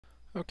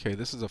Okay,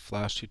 this is a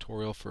flash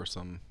tutorial for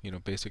some,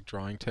 basic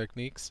drawing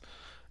techniques.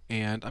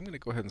 And I'm going to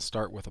go ahead and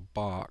start with a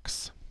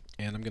box.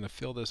 And I'm going to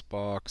fill this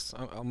box.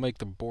 I'll make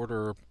the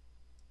border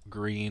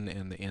green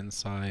and the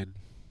inside,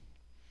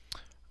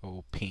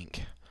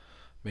 pink.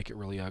 Make it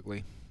really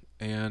ugly.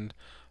 And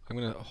I'm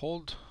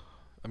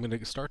going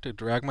to start to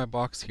drag my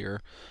box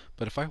here.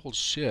 But if I hold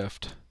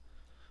Shift,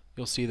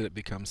 you'll see that it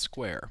becomes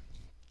square.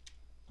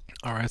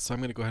 Alright, so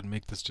I'm going to go ahead and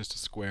make this just a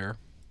square.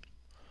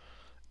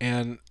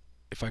 And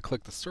if I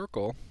click the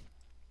circle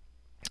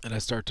and I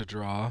start to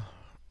draw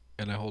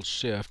and I hold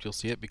Shift, you'll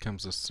see it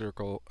becomes a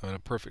circle, a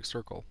perfect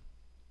circle.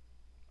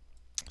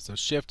 So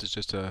Shift is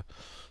just a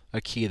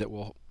key that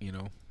will,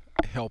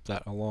 help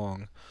that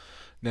along.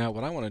 Now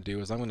what I want to do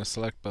is I'm going to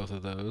select both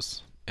of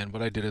those, and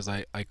what I did is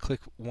I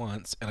click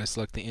once and I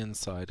select the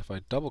inside. If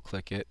I double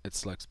click it, it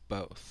selects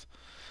both.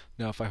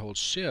 Now if I hold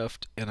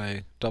Shift and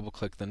I double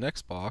click the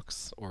next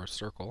box or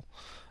circle,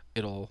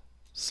 it'll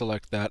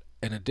select that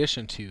in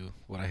addition to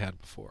what I had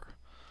before.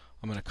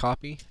 I'm going to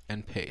copy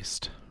and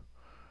paste.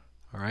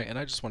 Alright, and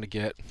I just want to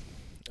get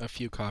a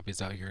few copies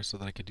out here so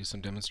that I could do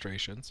some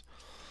demonstrations.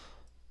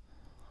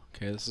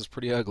 Okay, this is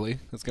pretty ugly.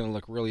 It's going to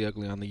look really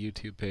ugly on the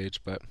YouTube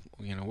page, but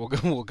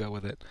we'll go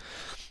with it.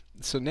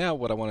 So now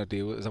what I want to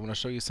do is I want to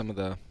show you some of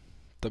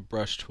the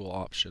brush tool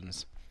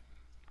options.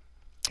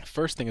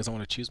 First thing is I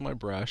want to choose my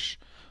brush,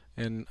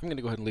 and I'm going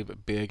to go ahead and leave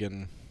it big,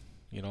 and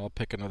I'll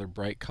pick another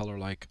bright color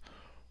like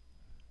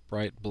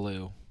bright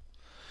blue.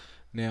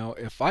 Now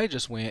if I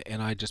just went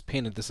and I just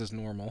painted this as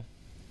normal,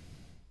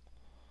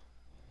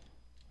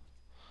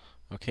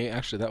 okay,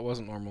 actually that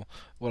wasn't normal.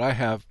 What I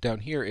have down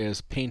here is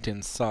paint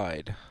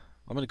inside.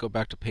 I'm going to go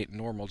back to paint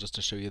normal just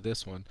to show you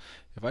this one.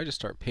 If I just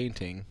start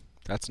painting,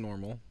 that's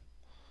normal,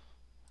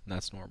 and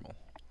that's normal.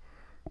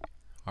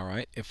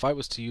 Alright, if I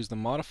was to use the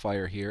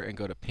modifier here and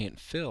go to paint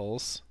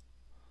fills,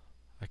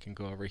 I can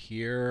go over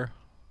here.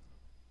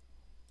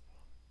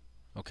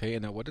 Okay,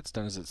 and now what it's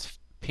done is it's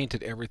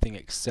painted everything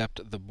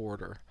except the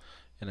border.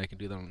 And I can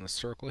do that on the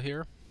circle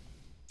here,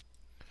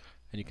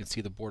 and you can see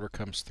the border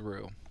comes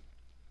through.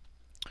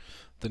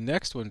 The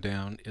next one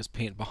down is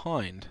paint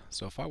behind.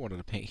 So if I wanted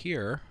to paint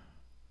here,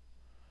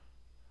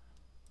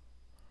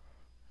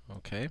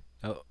 okay,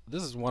 now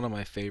this is one of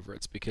my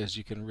favorites because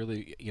you can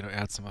really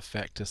add some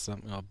effect to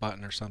some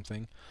button or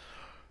something.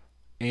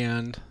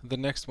 And the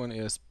next one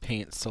is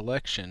paint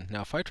selection.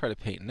 Now if I try to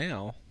paint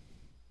now,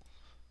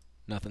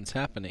 nothing's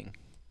happening.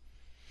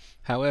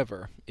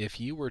 However, if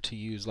you were to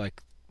use,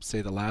 like,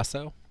 say the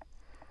lasso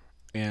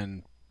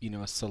and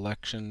a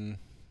selection,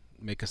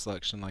 make a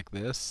selection like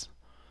this,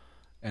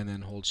 and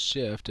then hold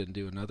Shift and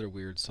do another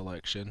weird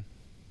selection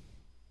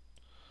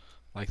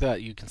like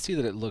that, you can see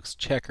that it looks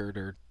checkered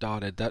or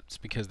dotted. That's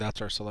because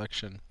that's our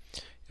selection.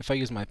 If I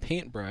use my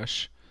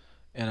paintbrush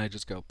and I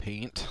just go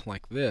paint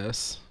like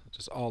this,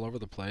 just all over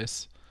the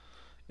place,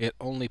 it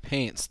only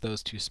paints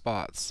those two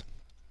spots.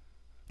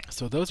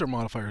 So those are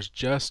modifiers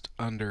just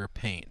under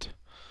paint.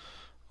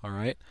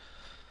 Alright.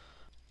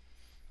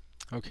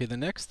 Okay, the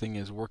next thing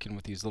is working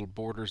with these little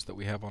borders that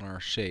we have on our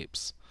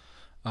shapes.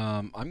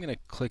 I'm going to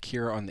click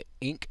here on the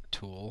ink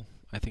tool.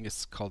 I think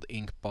it's called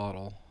ink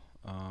bottle.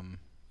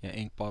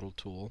 Ink bottle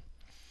tool.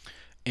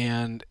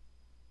 And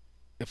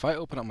if I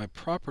open up my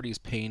properties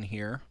pane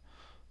here,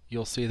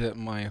 you'll see that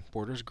my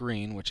border's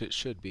green, which it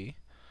should be.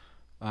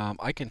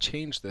 I can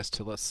change this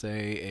to, let's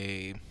say,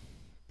 a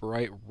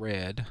bright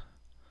red,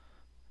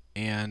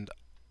 and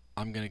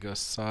I'm going to go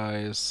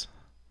size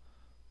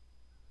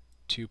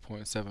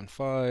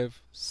 2.75,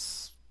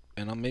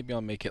 and maybe I'll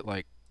make it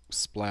like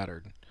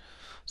splattered.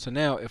 So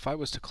now if I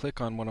was to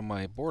click on one of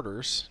my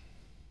borders,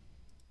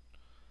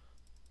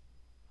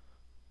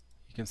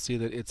 you can see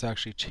that it's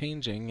actually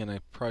changing, and I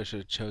probably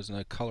should have chosen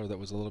a color that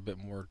was a little bit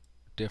more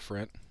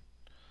different.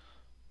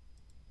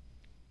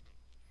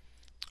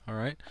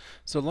 Alright,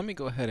 so let me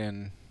go ahead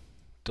and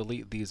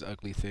delete these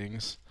ugly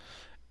things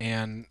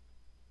and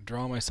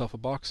draw myself a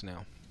box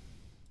now.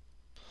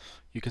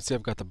 You can see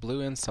I've got the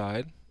blue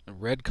inside, a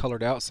red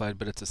colored outside,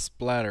 but it's a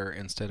splatter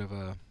instead of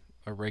a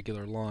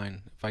regular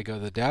line. If I go to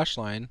the dash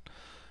line,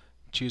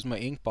 choose my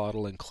ink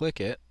bottle and click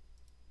it,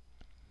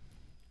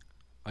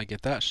 I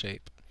get that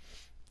shape.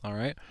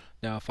 Alright,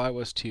 now if I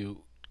was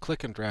to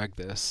click and drag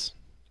this,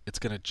 it's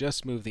going to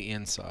just move the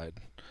inside.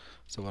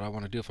 So what I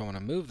want to do if I want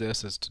to move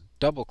this is to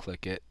double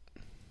click it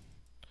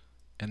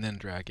and then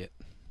drag it.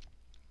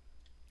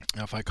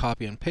 Now if I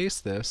copy and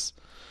paste this,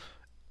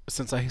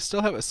 since I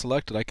still have it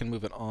selected, I can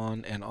move it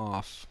on and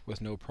off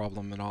with no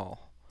problem at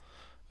all.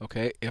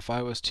 Okay, if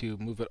I was to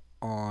move it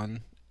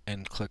on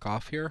and click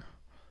off here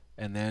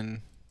and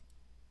then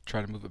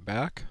try to move it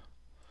back,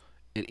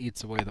 it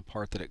eats away the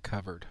part that it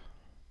covered.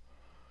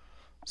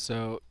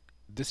 So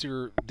these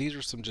are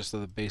some just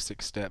of the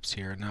basic steps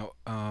here. Now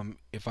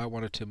if I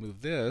wanted to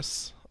move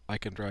this, I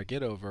can drag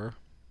it over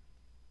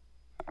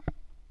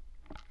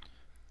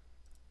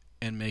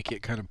and make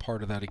it kind of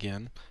part of that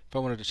again. If I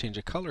wanted to change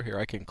a color here,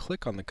 I can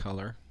click on the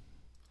color,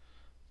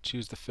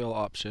 choose the fill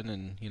option,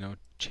 and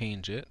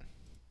change it.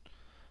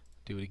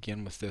 Do it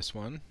again with this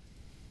one.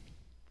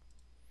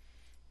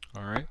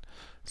 Alright,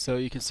 so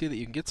you can see that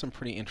you can get some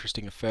pretty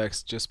interesting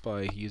effects just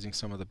by using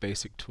some of the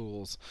basic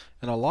tools.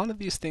 And a lot of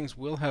these things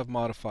will have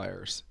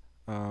modifiers.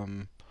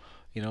 Um,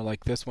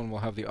 like this one will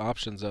have the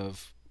options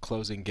of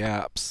closing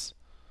gaps.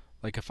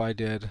 Like if I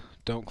did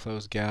don't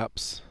close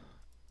gaps,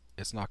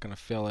 it's not going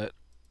to fill it.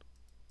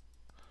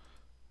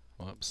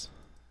 Whoops.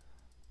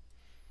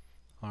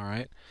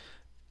 Alright,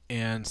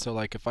 and so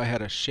like if I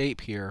had a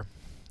shape here,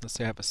 let's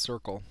say I have a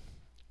circle,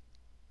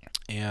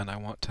 and I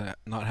want to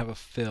not have a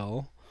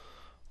fill,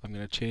 I'm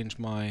going to change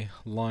my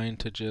line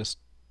to just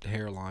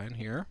hairline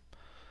here,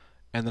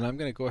 and then I'm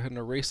going to go ahead and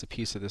erase a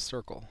piece of this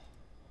circle.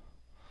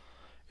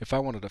 If I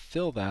wanted to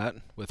fill that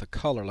with a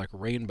color like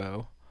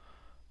rainbow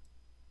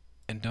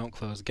and don't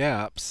close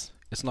gaps,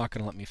 it's not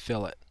going to let me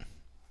fill it.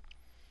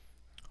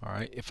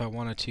 Alright, if I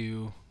wanted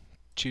to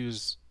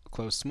choose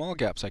close small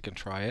gaps, I can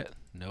try it.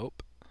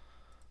 Nope.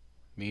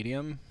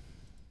 Medium?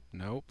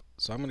 Nope.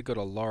 So I'm going to go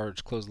to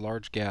large, close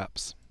large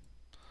gaps.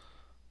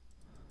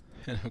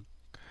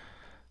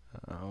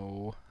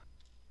 Oh.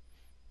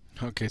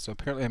 Okay, so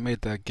apparently I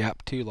made the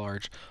gap too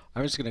large.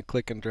 I'm just going to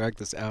click and drag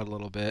this out a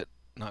little bit.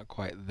 Not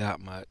quite that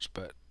much,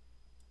 but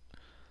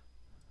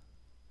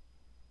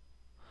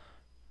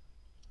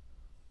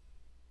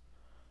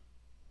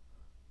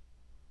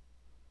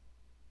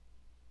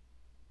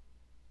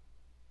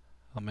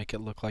I'll make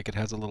it look like it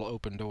has a little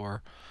open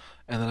door.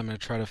 And then I'm going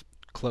to try to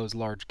close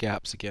large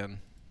gaps again.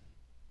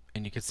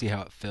 And you can see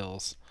how it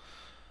fills.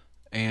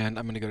 And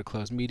I'm going to go to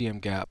close medium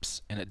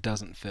gaps, and it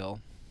doesn't fill.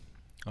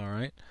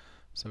 Alright,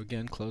 so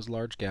again, close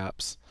large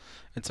gaps.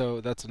 And so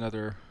that's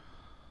another,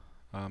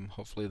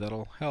 hopefully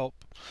that'll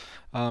help.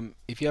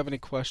 If you have any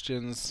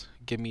questions,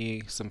 give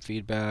me some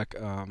feedback.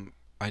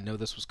 I know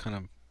this was kind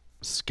of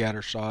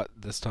scattershot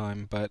this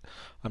time, but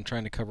I'm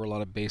trying to cover a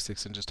lot of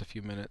basics in just a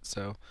few minutes.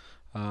 So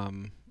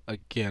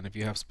again, if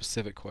you have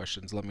specific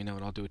questions, let me know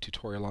and I'll do a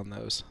tutorial on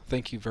those.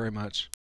 Thank you very much.